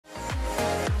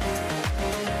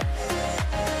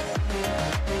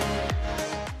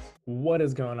What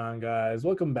is going on, guys?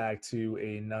 Welcome back to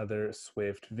another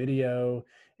Swift video.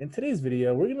 In today's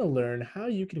video, we're going to learn how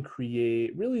you can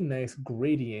create really nice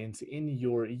gradients in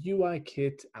your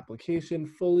UIKit application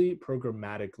fully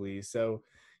programmatically. So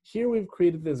here we've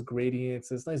created this gradient,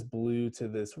 so this nice blue to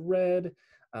this red.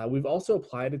 We've also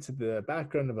applied it to the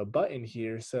background of a button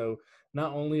here. So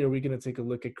not only are we going to take a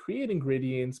look at creating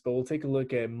gradients, but we'll take a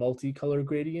look at multicolor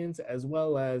gradients as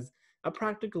well as a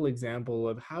practical example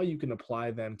of how you can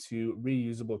apply them to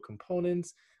reusable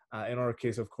components. In our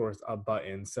case, of course, a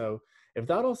button. So if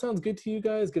that all sounds good to you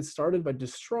guys, get started by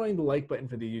destroying the like button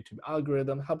for the YouTube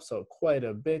algorithm. Helps out quite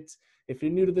a bit. If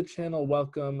you're new to the channel,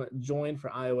 welcome. Join for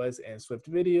iOS and Swift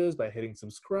videos by hitting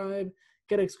subscribe.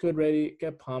 Get Xcode ready,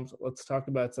 get pumped. Let's talk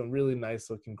about some really nice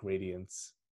looking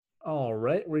gradients. All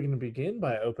right, we're going to begin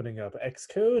by opening up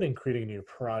Xcode and creating a new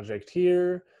project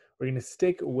here. We're going to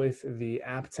stick with the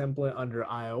app template under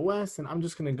iOS, and I'm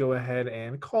just going to go ahead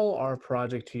and call our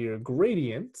project here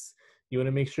Gradients. You want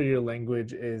to make sure your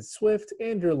language is Swift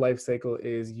and your lifecycle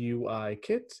is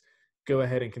UIKit. Go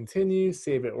ahead and continue,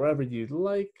 save it wherever you'd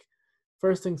like.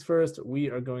 First things first, we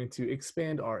are going to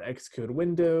expand our Xcode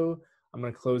window. I'm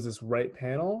going to close this right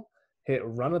panel, hit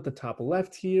run at the top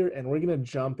left here, and we're going to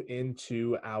jump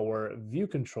into our view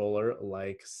controller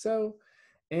like so.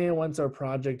 And once our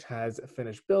project has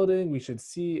finished building, we should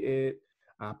see it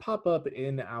pop up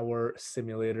in our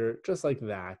simulator just like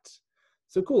that.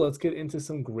 So cool, let's get into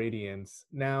some gradients.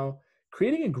 Now,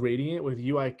 creating a gradient with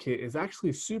UIKit is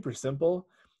actually super simple.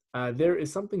 There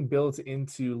is something built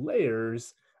into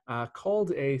layers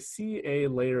called a CA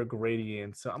layer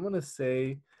gradient. So I'm gonna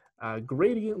say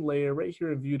gradient layer right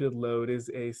here, viewed load is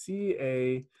a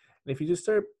CA. And if you just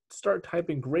start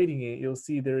typing gradient, you'll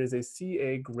see there is a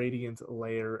CA gradient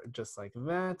layer just like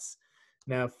that.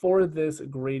 Now for this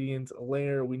gradient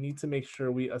layer, we need to make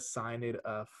sure we assign it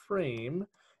a frame,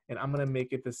 and I'm going to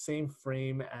make it the same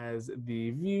frame as the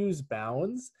views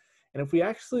bounds. And if we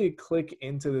actually click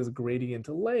into this gradient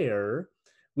layer,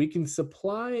 we can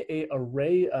supply an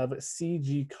array of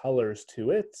CG colors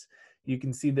to it. You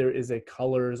can see there is a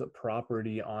colors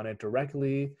property on it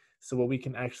directly. So what we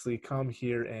can actually come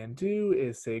here and do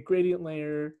is say gradient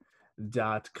layer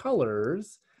dot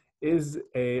colors is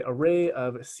a array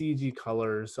of CG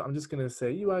colors. So I'm just going to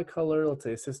say UI color, let's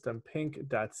say system pink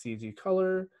dot CG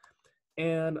color.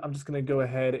 And I'm just going to go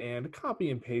ahead and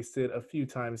copy and paste it a few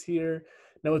times here.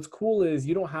 Now what's cool is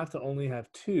you don't have to only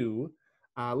have two.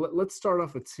 Let's start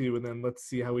off with two, and then let's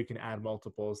see how we can add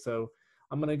multiple. So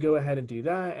I'm going to go ahead and do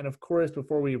that. And of course,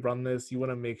 before we run this, you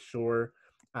want to make sure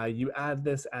you add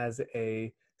this as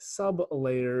a sub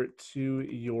layer to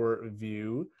your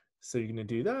view. So you're going to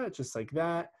do that just like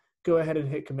that. Go ahead and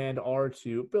hit Command R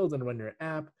to build and run your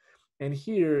app. And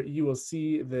here you will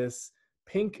see this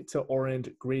pink to orange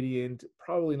gradient,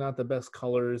 probably not the best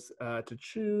colors to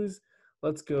choose.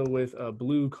 Let's go with a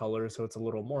blue color so it's a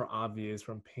little more obvious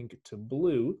from pink to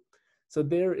blue. So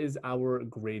there is our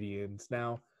gradient.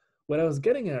 Now, what I was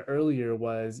getting at earlier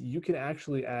was you can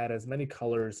actually add as many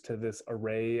colors to this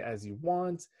array as you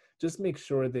want. Just make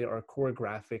sure they are core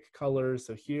graphic colors.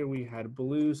 So here we had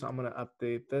blue, so I'm going to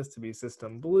update this to be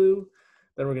system blue.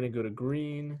 Then we're going to go to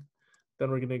green. Then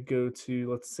we're going to go to,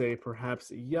 let's say,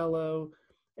 perhaps yellow.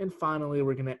 And finally,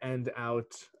 we're going to end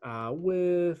out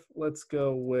with, let's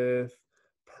go with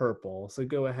purple. So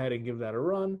go ahead and give that a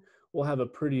run. We'll have a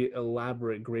pretty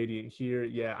elaborate gradient here.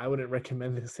 Yeah, I wouldn't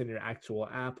recommend this in your actual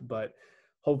app, but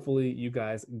hopefully you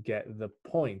guys get the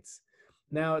points.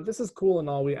 Now, this is cool and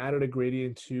all. We added a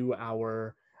gradient to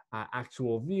our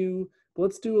actual view, but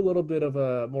let's do a little bit of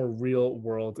a more real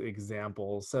world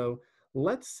example. So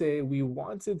let's say we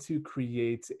wanted to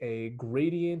create a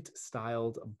gradient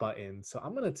styled button. So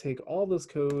I'm going to take all this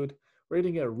code, we're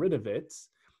going to get rid of it,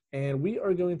 and we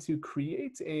are going to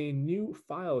create a new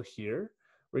file here.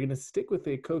 We're going to stick with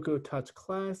a Cocoa Touch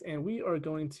class, and we are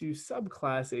going to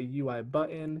subclass a UI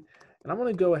button. And I'm going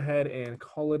to go ahead and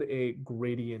call it a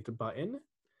gradient button.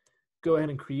 Go ahead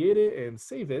and create it and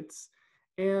save it.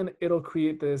 And it'll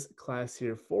create this class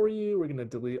here for you. We're going to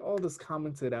delete all this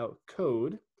commented out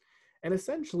code. And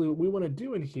essentially what we want to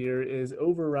do in here is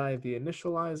override the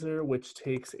initializer, which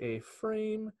takes a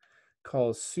frame,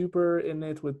 calls super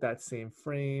init with that same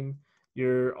frame.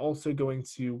 You're also going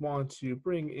to want to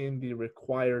bring in the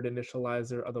required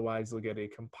initializer, otherwise you'll get a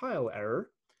compile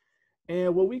error.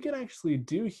 And what we can actually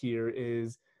do here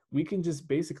is we can just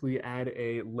basically add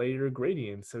a layer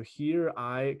gradient. So here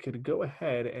I could go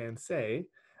ahead and say,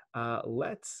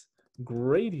 let's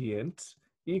gradient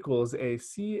equals a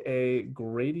CA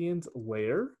gradient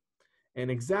layer. And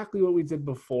exactly what we did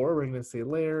before, we're going to say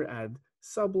layer, add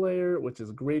sublayer, which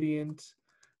is gradient.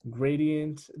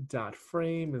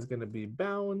 Gradient.frame is going to be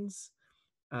bounds.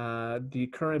 The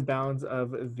current bounds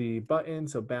of the button,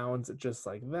 so bounds just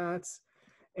like that.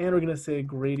 And we're going to say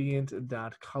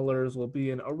gradient.colors will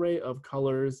be an array of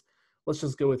colors. Let's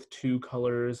just go with 2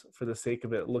 colors for the sake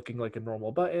of it looking like a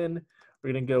normal button.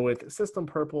 We're going to go with system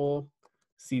purple,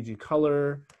 CG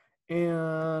color,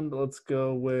 and let's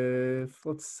go with,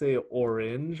 let's say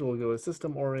orange. We'll go with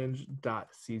system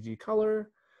orange.cg color.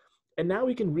 And now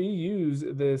we can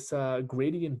reuse this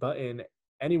gradient button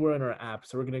anywhere in our app.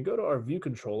 So we're going to go to our view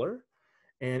controller,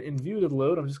 and in view to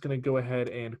load, I'm just going to go ahead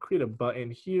and create a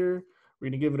button here. We're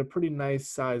going to give it a pretty nice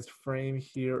sized frame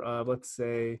here of, let's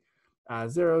say,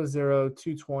 0, 0,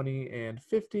 220, and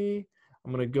 50.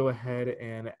 I'm going to go ahead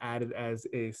and add it as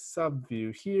a sub view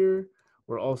here.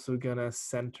 We're also going to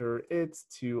center it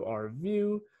to our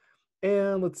view.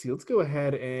 And let's see, let's go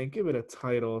ahead and give it a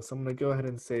title. So I'm going to go ahead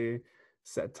and say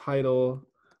set title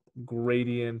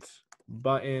gradient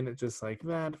button, just like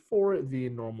that, for the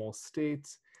normal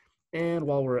state. And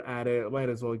while we're at it, I might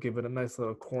as well give it a nice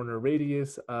little corner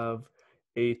radius of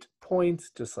 8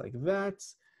 points, just like that.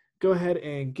 Go ahead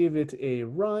and give it a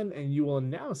run, and you will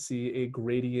now see a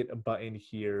gradient button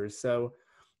here. So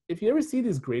if you ever see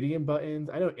these gradient buttons,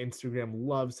 I know Instagram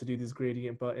loves to do these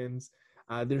gradient buttons.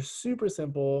 They're super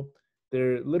simple.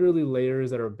 They're literally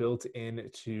layers that are built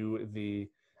into the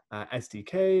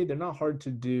SDK. They're not hard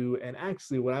to do. And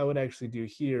actually, what I would actually do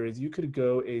here is you could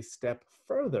go a step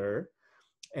further.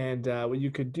 And what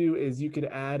you could do is you could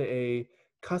add a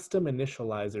custom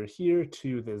initializer here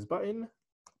to this button.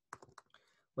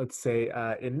 Let's say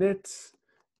init,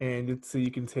 and so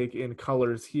you can take in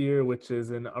colors here, which is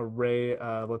an array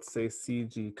of, let's say,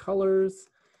 CG colors.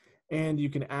 And you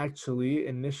can actually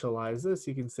initialize this.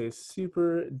 You can say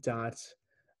super dot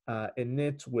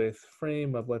init with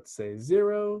frame of, let's say,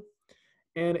 0.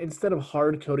 And instead of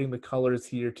hard coding the colors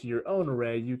here to your own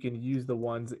array, you can use the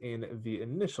ones in the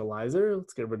initializer.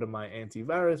 Let's get rid of my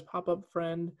antivirus pop-up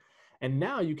friend. And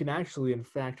now you can actually, in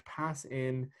fact, pass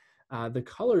in the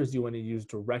colors you want to use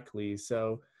directly.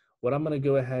 So what I'm going to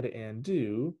go ahead and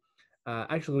do,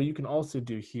 actually what you can also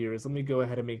do here is, let me go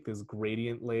ahead and make this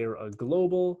gradient layer a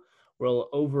global, where I'll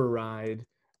override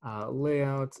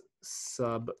layout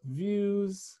sub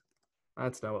views.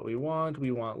 That's not what we want.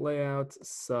 We want layout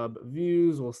sub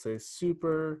views. We'll say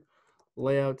super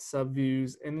layout sub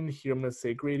views. And then here I'm going to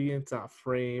say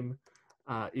gradient.frame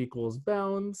equals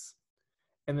bounds.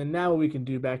 And then now what we can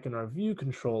do back in our view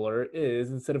controller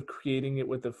is, instead of creating it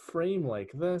with a frame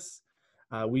like this,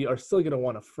 we are still going to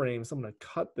want a frame. So I'm going to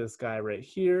cut this guy right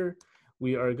here.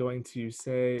 We are going to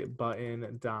say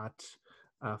button dot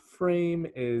frame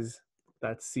is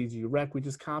that CG rec we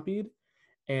just copied.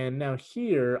 And now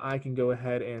here I can go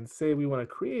ahead and say we want to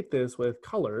create this with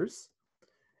colors.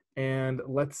 And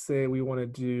let's say we want to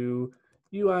do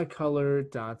UI color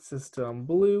dot system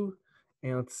blue,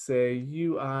 and let's say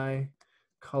UI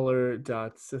color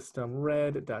dot system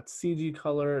red dot CG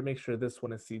color. Make sure this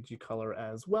one is CG color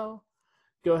as well.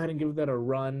 Go ahead and give that a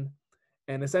run.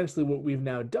 And essentially what we've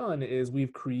now done is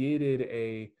we've created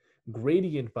a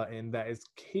gradient button that is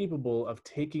capable of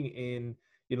taking in,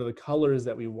 you know, the colors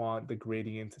that we want the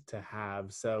gradient to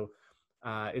have. So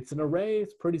it's an array.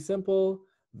 It's pretty simple.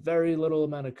 Very little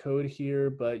amount of code here,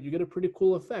 but you get a pretty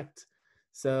cool effect.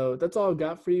 So that's all I've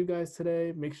got for you guys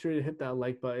today. Make sure to hit that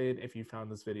like button if you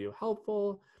found this video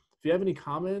helpful. If you have any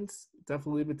comments,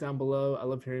 definitely leave it down below. I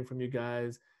love hearing from you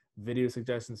guys. Video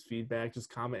suggestions, feedback, just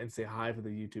comment and say hi for the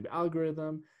YouTube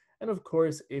algorithm. And of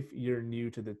course, if you're new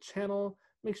to the channel,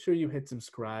 make sure you hit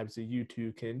subscribe so you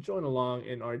too can join along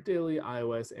in our daily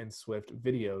iOS and Swift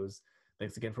videos.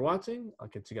 Thanks again for watching. I'll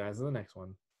catch you guys in the next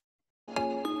one.